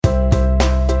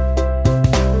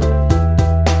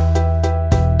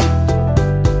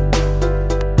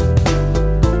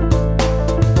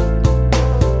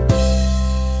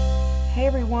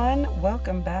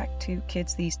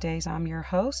Kids These Days. I'm your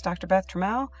host, Dr. Beth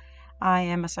Trammell. I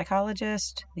am a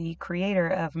psychologist, the creator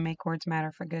of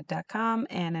MakeWordsMatterForGood.com,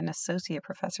 and an associate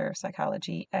professor of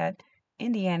psychology at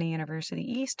Indiana University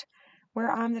East, where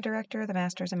I'm the director of the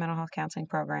Masters in Mental Health Counseling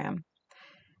program.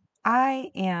 I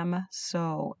am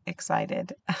so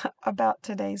excited about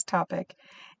today's topic,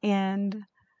 and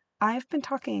I've been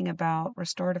talking about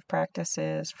restorative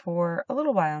practices for a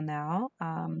little while now.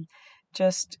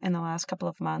 Just in the last couple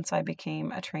of months, I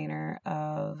became a trainer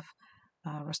of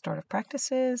restorative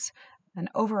practices, an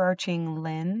overarching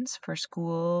lens for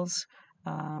schools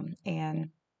and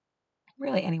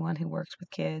really anyone who works with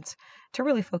kids to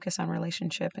really focus on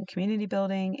relationship and community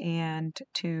building and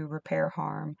to repair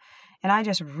harm. And I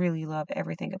just really love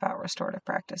everything about restorative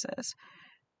practices.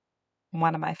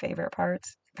 One of my favorite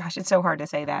parts. Gosh, it's so hard to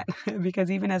say that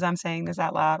because even as I'm saying this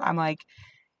out loud, I'm like,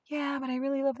 yeah, but I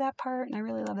really love that part, and I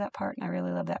really love that part, and I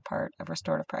really love that part of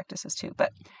restorative practices too.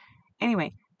 But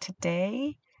anyway,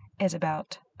 today is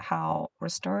about how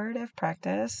restorative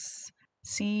practice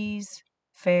sees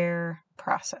fair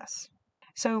process.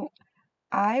 So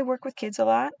I work with kids a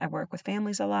lot. I work with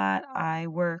families a lot. I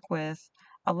work with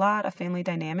a lot of family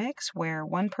dynamics where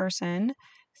one person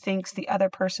thinks the other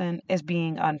person is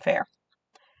being unfair.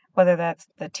 Whether that's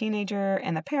the teenager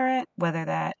and the parent, whether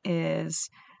that is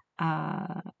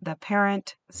the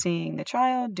parent seeing the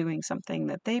child doing something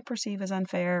that they perceive as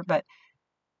unfair. But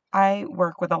I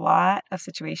work with a lot of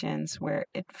situations where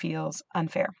it feels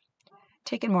unfair.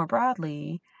 Taken more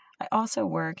broadly, I also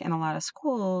work in a lot of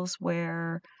schools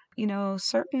where,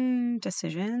 certain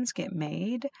decisions get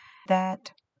made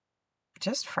that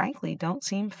just frankly don't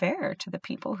seem fair to the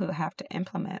people who have to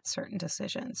implement certain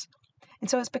decisions. And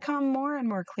so it's become more and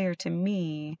more clear to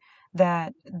me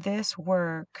that this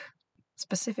work,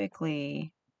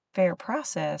 specifically fair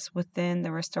process within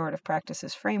the restorative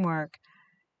practices framework,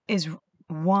 is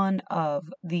one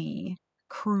of the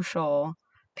crucial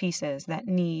pieces that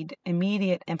need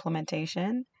immediate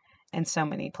implementation in so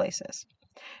many places.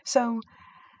 So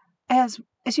as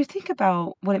you think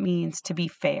about what it means to be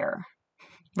fair,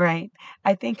 right?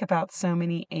 I think about so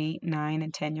many 8, 9,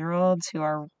 and 10-year-olds who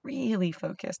are really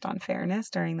focused on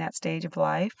fairness during that stage of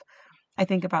life. I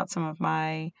think about some of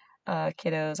my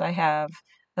kiddos. I have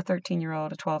a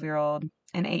 13-year-old, a 12-year-old,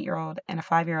 an 8-year-old, and a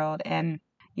 5-year-old. And,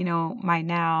 my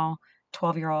now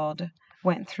 12-year-old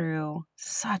went through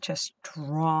such a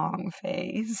strong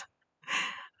phase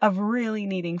of really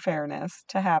needing fairness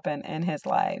to happen in his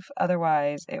life.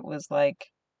 Otherwise, it was like,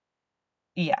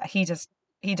 yeah, he just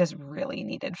really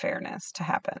needed fairness to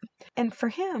happen. And for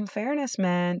him, fairness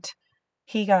meant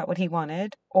he got what he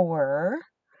wanted, or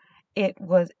it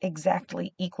was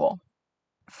exactly equal.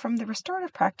 From the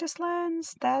restorative practice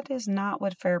lens, that is not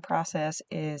what fair process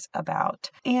is about.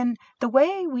 And the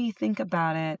way we think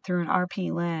about it through an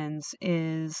RP lens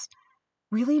is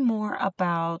really more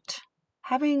about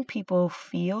having people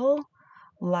feel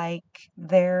like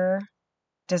their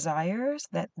desires,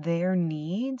 that their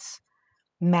needs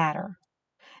matter.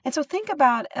 And so think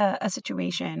about a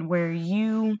situation where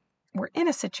you were in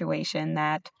a situation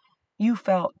that you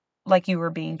felt like you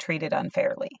were being treated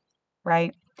unfairly,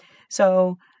 right?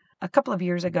 So a couple of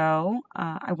years ago,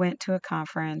 I went to a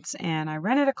conference and I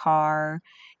rented a car,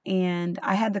 and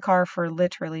I had the car for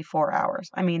literally 4 hours.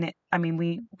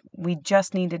 We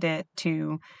just needed it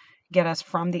to get us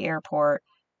from the airport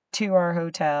to our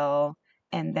hotel,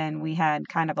 and then we had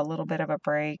kind of a little bit of a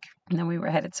break, and then we were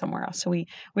headed somewhere else. So we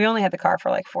only had the car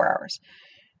for like 4 hours.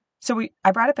 So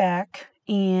I brought it back,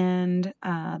 and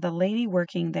the lady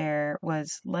working there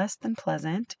was less than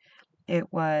pleasant.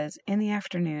 It was in the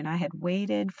afternoon. I had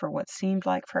waited for what seemed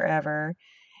like forever,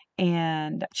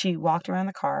 and she walked around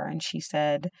the car and she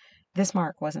said, "This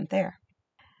mark wasn't there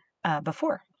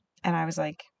before." And I was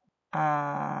like,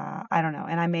 I don't know.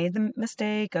 And I made the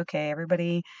mistake. Okay,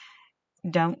 everybody,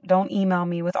 don't email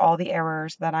me with all the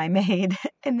errors that I made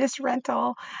in this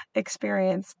rental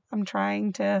experience. I'm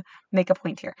trying to make a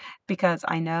point here because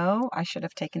I know I should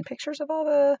have taken pictures of all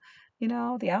the,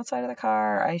 the outside of the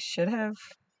car. I should have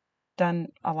done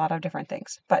a lot of different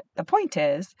things. But the point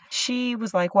is, she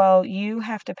was like, well, you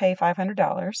have to pay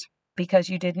 $500 because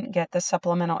you didn't get the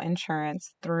supplemental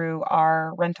insurance through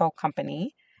our rental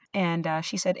company. And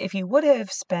she said, if you would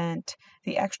have spent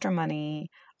the extra money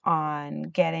on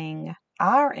getting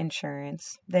our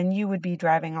insurance, then you would be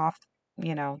driving off,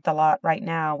 the lot right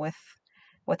now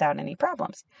without any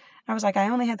problems. I was like, I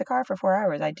only had the car for 4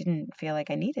 hours. I didn't feel like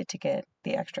I needed to get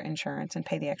the extra insurance and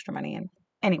pay the extra money. And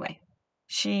anyway,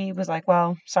 she was like,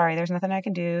 well, sorry, there's nothing I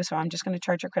can do. So I'm just going to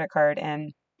charge your credit card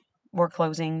and we're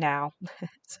closing now.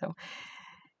 So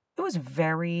It was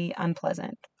very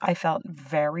unpleasant. I felt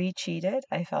very cheated.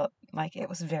 I felt like it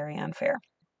was very unfair.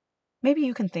 Maybe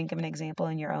you can think of an example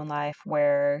in your own life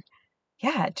where,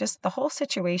 yeah, just the whole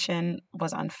situation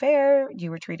was unfair. You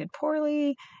were treated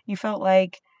poorly. You felt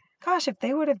like, gosh, if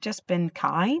they would have just been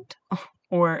kind,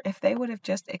 or if they would have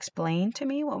just explained to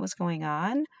me what was going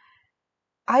on,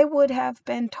 I would have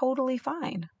been totally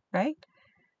fine, right?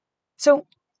 So,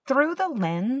 through the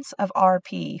lens of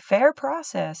RP, fair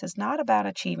process is not about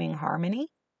achieving harmony.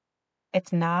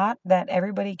 It's not that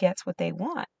everybody gets what they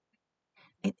want.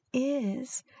 It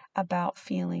is about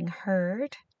feeling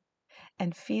heard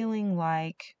and feeling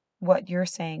like what you're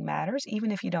saying matters,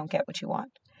 even if you don't get what you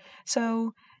want.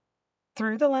 So,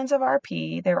 through the lens of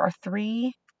RP, there are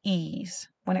 3 E's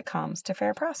when it comes to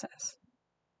fair process: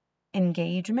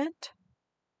 engagement,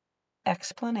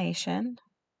 explanation,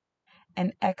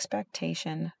 and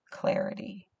expectation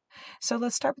clarity. So,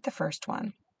 let's start with the first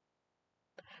one.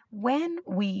 When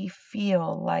we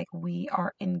feel like we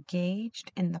are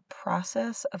engaged in the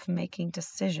process of making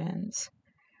decisions,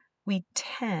 we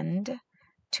tend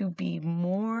to be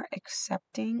more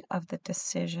accepting of the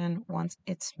decision once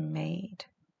it's made.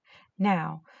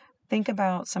 Now, think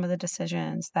about some of the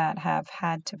decisions that have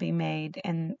had to be made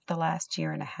in the last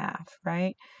year and a half,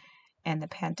 right? And the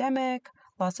pandemic,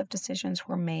 lots of decisions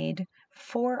were made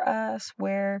for us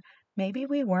where maybe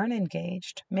we weren't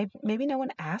engaged. Maybe no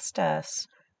one asked us,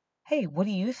 hey, what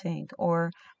do you think?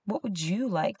 Or what would you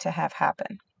like to have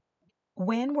happen?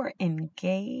 When we're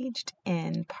engaged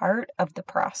in part of the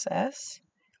process,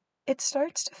 it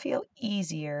starts to feel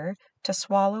easier to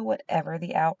swallow whatever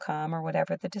the outcome or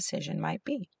whatever the decision might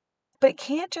be. But it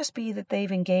can't just be that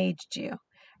they've engaged you,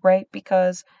 right?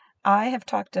 Because I have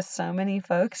talked to so many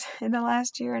folks in the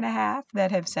last year and a half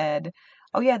that have said,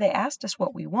 oh, yeah, they asked us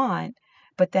what we want,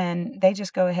 but then they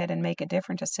just go ahead and make a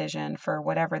different decision for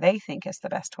whatever they think is the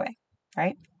best way,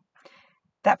 right?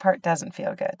 That part doesn't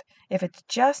feel good. If it's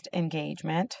just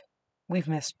engagement, we've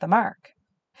missed the mark.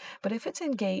 But if it's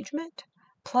engagement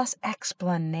plus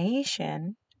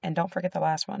explanation, and don't forget the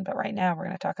last one, but right now we're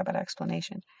going to talk about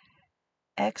explanation.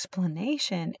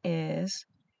 Explanation is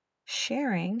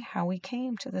sharing how we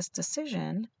came to this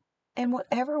decision in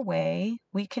whatever way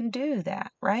we can do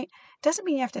that, right? Doesn't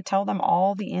mean you have to tell them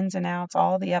all the ins and outs,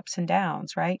 all the ups and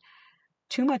downs, right?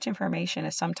 Too much information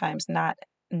is sometimes not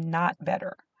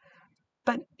better.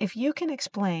 But if you can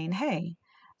explain, hey,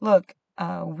 look,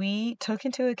 we took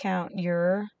into account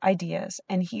your ideas,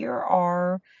 and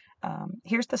here's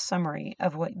the summary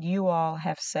of what you all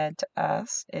have said to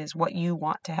us is what you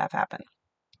want to have happen,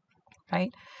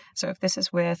 right? So if this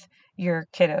is with your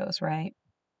kiddos, right?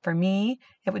 For me,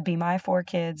 it would be my 4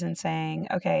 kids and saying,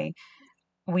 okay,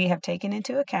 we have taken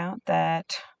into account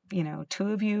that,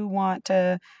 2 of you want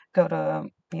to go to,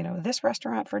 this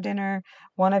restaurant for dinner.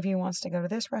 One of you wants to go to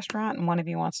this restaurant and one of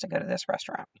you wants to go to this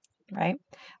restaurant, right?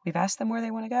 We've asked them where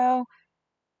they want to go.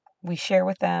 We share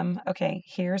with them, okay,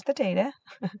 here's the data.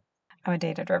 I'm a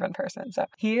data-driven person. So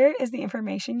here is the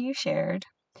information you shared.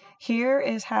 Here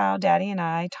is how Daddy and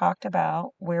I talked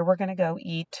about where we're going to go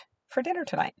eat for dinner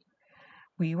tonight.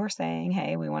 We were saying,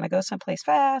 hey, we want to go someplace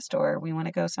fast, or we want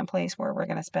to go someplace where we're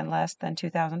going to spend less than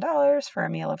 $2,000 for a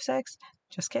meal of 6.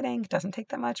 Just kidding. It doesn't take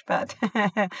that much, but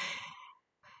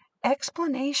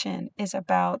explanation is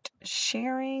about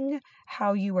sharing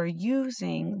how you are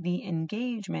using the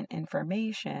engagement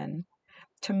information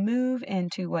to move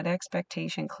into what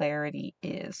expectation clarity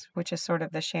is, which is sort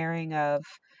of the sharing of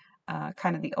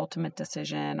kind of the ultimate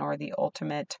decision or the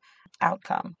ultimate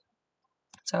outcome.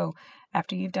 So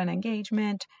after you've done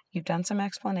engagement, you've done some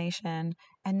explanation,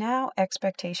 and now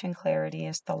expectation clarity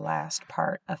is the last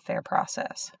part of fair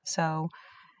process. So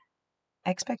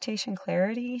expectation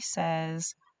clarity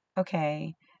says,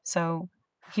 okay, so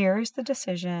here is the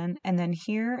decision, and then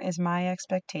here is my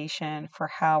expectation for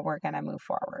how we're going to move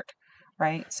forward,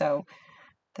 right? So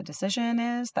the decision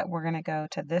is that we're going to go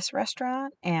to this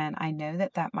restaurant, and I know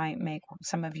that that might make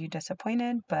some of you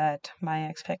disappointed, but my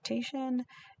expectation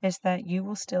is that you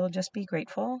will still just be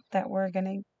grateful that we're going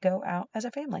to go out as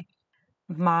a family.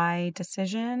 My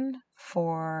decision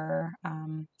for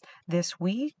this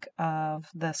week of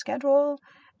the schedule,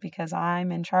 because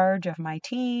I'm in charge of my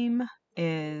team,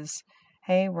 is,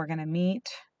 hey, we're going to meet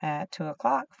at 2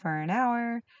 o'clock for an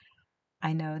hour.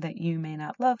 I know that you may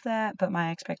not love that, but my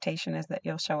expectation is that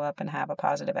you'll show up and have a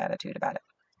positive attitude about it.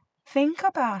 Think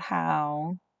about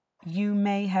how you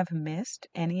may have missed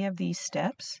any of these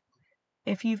steps.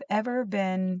 If you've ever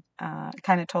been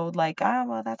kind of told like,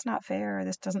 well, that's not fair, or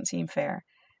this doesn't seem fair,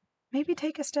 maybe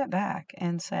take a step back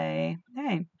and say,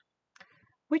 hey,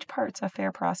 which parts of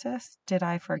fair process did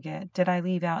I forget? Did I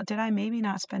leave out? Did I maybe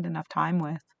not spend enough time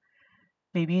with?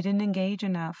 Maybe you didn't engage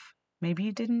enough. Maybe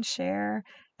you didn't share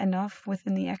enough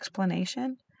within the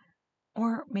explanation.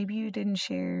 Or maybe you didn't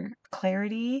share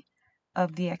clarity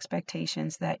of the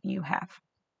expectations that you have.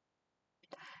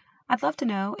 I'd love to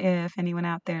know if anyone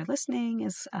out there listening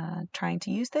is trying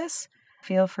to use this.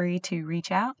 Feel free to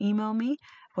reach out, email me.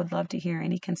 Would love to hear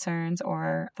any concerns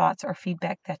or thoughts or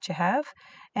feedback that you have.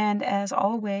 And as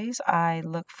always, I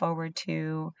look forward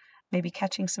to maybe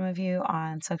catching some of you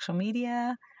on social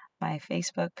media. My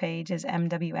Facebook page is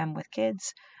MWM with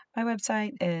Kids. My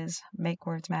website is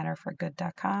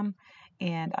makewordsmatterforgood.com.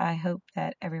 And I hope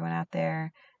that everyone out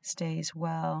there stays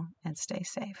well and stays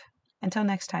safe. Until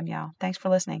next time, y'all. Thanks for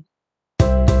listening.